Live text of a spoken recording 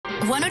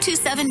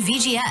1027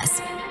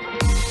 VGS.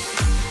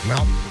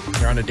 Well,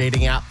 you're on a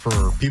dating app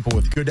for people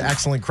with good,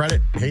 excellent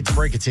credit. Hate to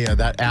break it to you,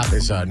 that app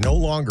is no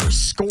longer.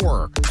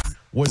 Score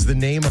was the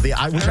name of the app.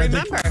 I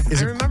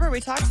remember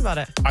we talked about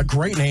it. A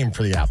great name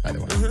for the app, by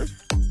the way.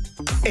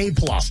 A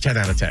plus, 10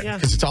 out of 10. Yeah.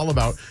 Because it's all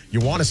about you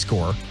want to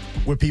score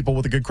with people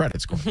with a good credit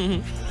score.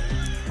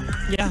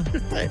 Yeah.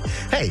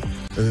 Hey,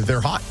 they're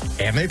hot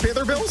and they pay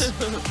their bills.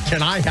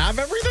 Can I have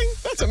everything?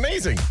 That's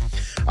amazing.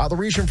 The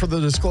reason for the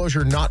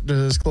disclosure, not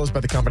disclosed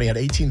by the company, had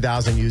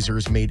 18,000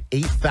 users, made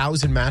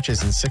 8,000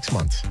 matches in 6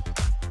 months.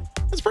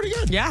 That's pretty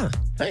good. Yeah.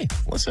 Hey,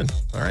 listen.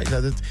 All right.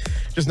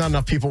 Just not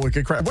enough people with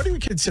good credit. What do we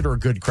consider a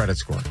good credit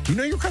score? Do you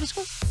know your credit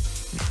score?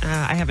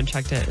 I haven't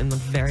checked it in a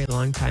very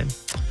long time.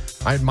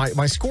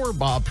 My score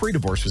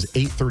pre-divorce was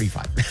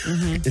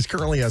 835. It's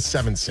currently a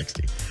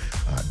 760.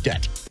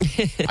 Debt.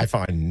 I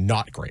find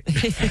not great.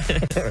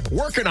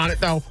 Working on it,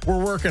 though.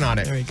 We're working on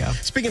it. There we go.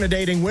 Speaking of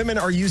dating, women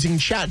are using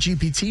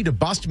ChatGPT to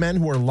bust men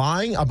who are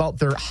lying about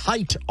their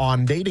height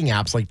on dating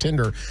apps like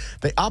Tinder.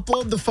 They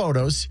upload the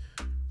photos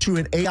to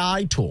an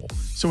AI tool.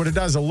 So what it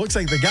does, it looks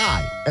like the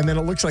guy, and then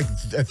it looks like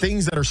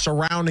things that are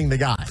surrounding the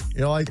guy.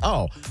 You're like,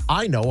 oh,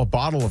 I know a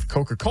bottle of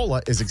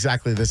Coca-Cola is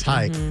exactly this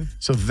height.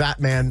 So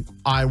that man,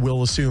 I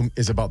will assume,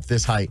 is about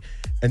this height.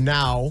 And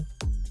now,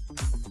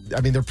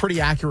 I mean, they're pretty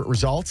accurate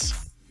results.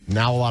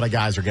 Now a lot of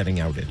guys are getting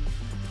outed.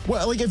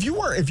 Well, like if you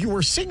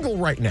were single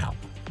right now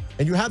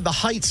and you had the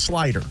height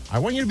slider, I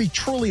want you to be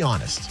truly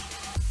honest.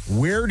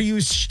 Where do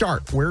you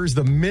start? Where is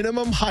the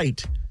minimum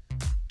height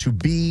to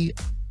be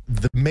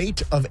the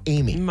mate of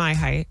Aimee? My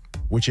height.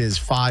 Which is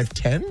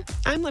 5'10"?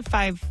 I'm like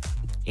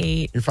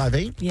 5'8". You're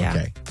 5'8"? Yeah.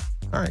 Okay.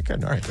 All right,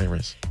 good. All right, there it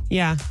is.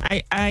 Yeah.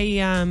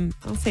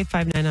 I'll say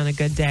 5'9" on a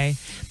good day.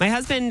 My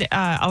husband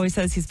always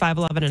says he's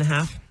 5'11" and a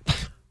half.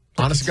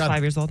 Honest to God,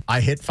 5 years old.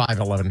 I hit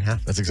 5'11" and a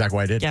half. That's exactly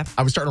what I did. Yeah.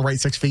 I was starting to write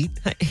 6 feet,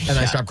 and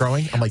I stopped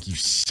growing. I'm like, you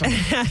son.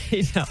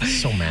 I know.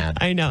 So mad.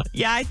 I know.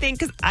 Yeah, I think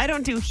because I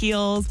don't do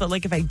heels, but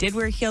like if I did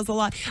wear heels a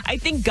lot, I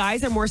think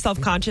guys are more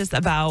self-conscious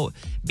about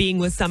being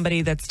with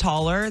somebody that's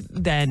taller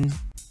than,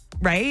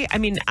 right? I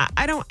mean,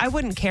 I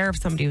wouldn't care if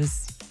somebody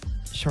was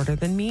shorter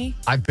than me.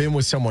 I've been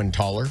with someone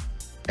taller,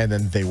 and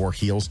then they wore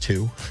heels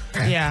too.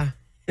 Yeah.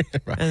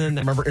 I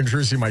remember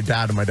introducing my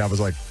dad, and my dad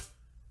was like,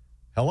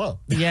 hello.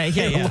 Yeah.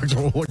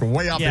 Looked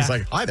way up. Yeah. He's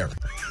like, hi there.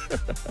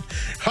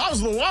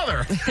 How's the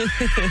weather?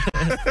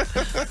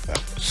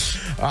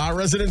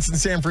 Residents in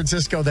San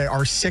Francisco, they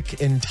are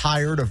sick and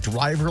tired of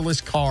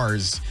driverless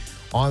cars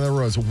on the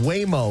roads.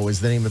 Waymo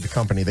is the name of the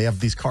company. They have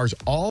these cars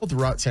all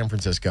throughout San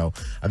Francisco.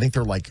 I think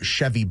they're like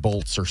Chevy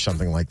Bolts or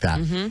something like that.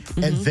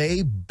 And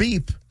they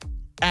beep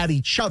at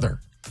each other.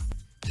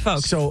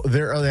 Folks. So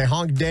they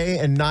honk day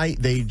and night.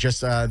 They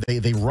just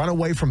they run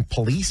away from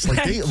police.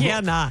 Like they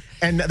cannot.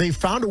 And they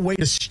found a way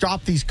to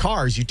stop these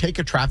cars. You take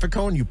a traffic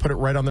cone, you put it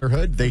right on their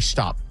hood, they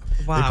stop.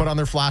 Wow. They put on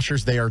their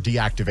flashers, they are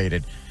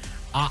deactivated.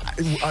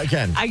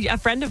 Again, a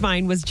friend of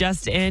mine was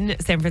just in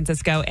San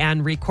Francisco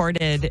and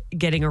recorded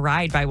getting a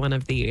ride by one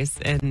of these,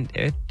 and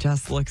it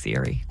just looks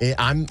eerie.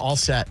 I'm all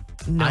set.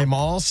 No. I'm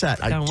all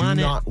set. I do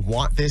not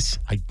want this.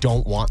 I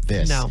don't want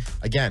this. No.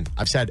 Again,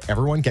 I've said,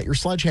 everyone get your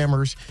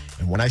sledgehammers.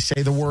 And when I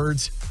say the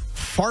words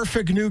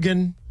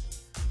Farfignugan,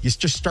 you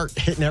just start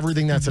hitting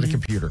everything that's in a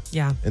computer.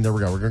 Yeah. And there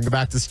we go. We're going to go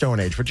back to the Stone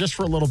Age, but just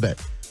for a little bit.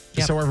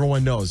 Just so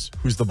everyone knows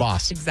who's the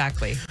boss.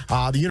 Exactly.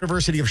 The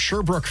University of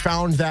Sherbrooke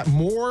found that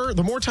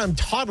the more time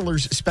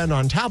toddlers spend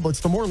on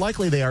tablets, the more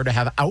likely they are to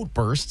have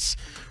outbursts.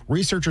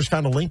 Researchers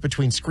found a link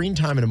between screen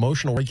time and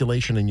emotional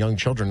regulation in young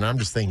children. And I'm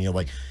just thinking,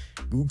 like,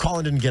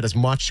 Colin didn't get as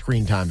much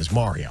screen time as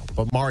Mario,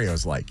 but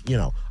Mario's like,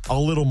 a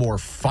little more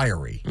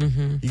fiery.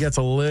 He gets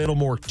a little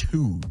more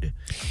tood.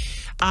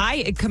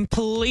 I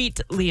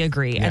completely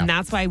agree. Yeah. And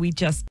that's why we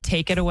just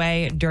take it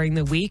away during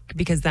the week,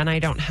 because then I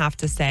don't have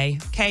to say,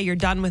 okay, you're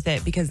done with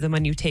it, because then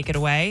when you take it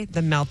away,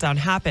 the meltdown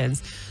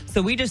happens.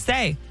 So we just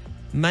say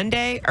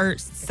Monday or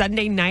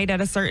Sunday night at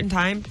a certain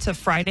time to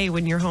Friday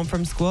when you're home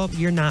from school,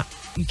 you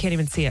can't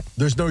even see it.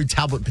 There's no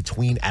tablet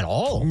between at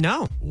all?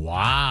 No.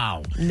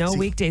 Wow. No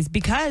weekdays,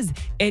 because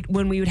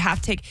when we would have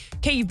to take,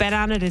 okay, you've been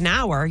on it an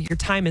hour, your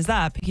time is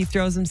up. He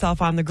throws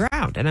himself on the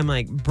ground. And I'm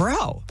like,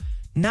 bro,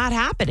 not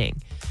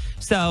happening.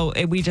 So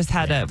we just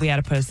had to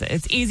put it.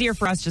 It's easier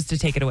for us just to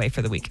take it away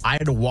for the week. I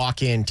had to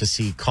walk in to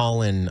see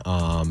Colin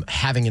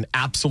having an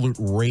absolute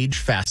rage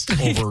fest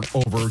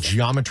over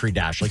Geometry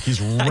Dash. Like, he's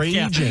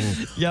raging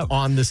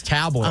on this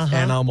tablet.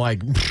 And I'm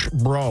like,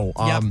 bro,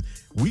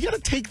 we got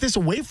to take this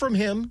away from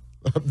him.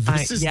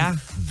 This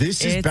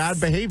is bad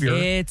behavior.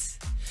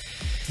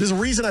 There's a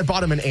reason I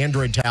bought him an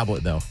Android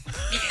tablet, though.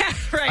 Yeah,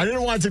 right. I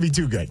didn't want it to be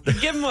too good.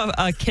 Give him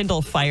a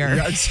Kindle Fire.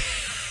 Yeah,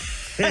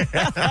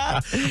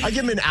 I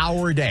give him an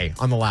hour a day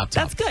on the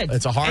laptop. That's good.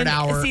 It's a hard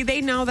hour. See,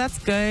 they know that's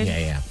good.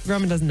 Yeah.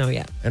 Roman doesn't know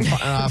yet. And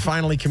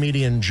finally,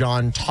 comedian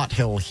John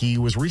Tothill. He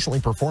was recently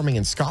performing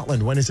in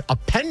Scotland when his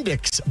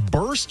appendix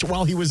burst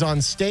while he was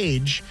on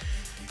stage.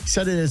 He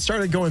said it had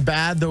started going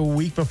bad the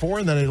week before,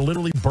 and then it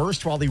literally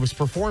burst while he was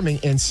performing.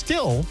 And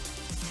still,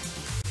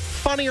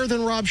 funnier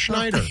than Rob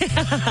Schneider.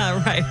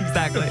 Right,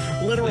 exactly.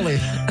 Literally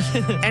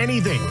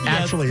anything,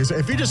 actually.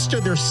 If you just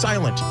stood there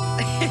silent,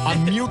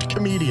 a mute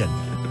comedian,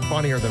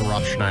 funnier than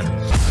Rob Schneider.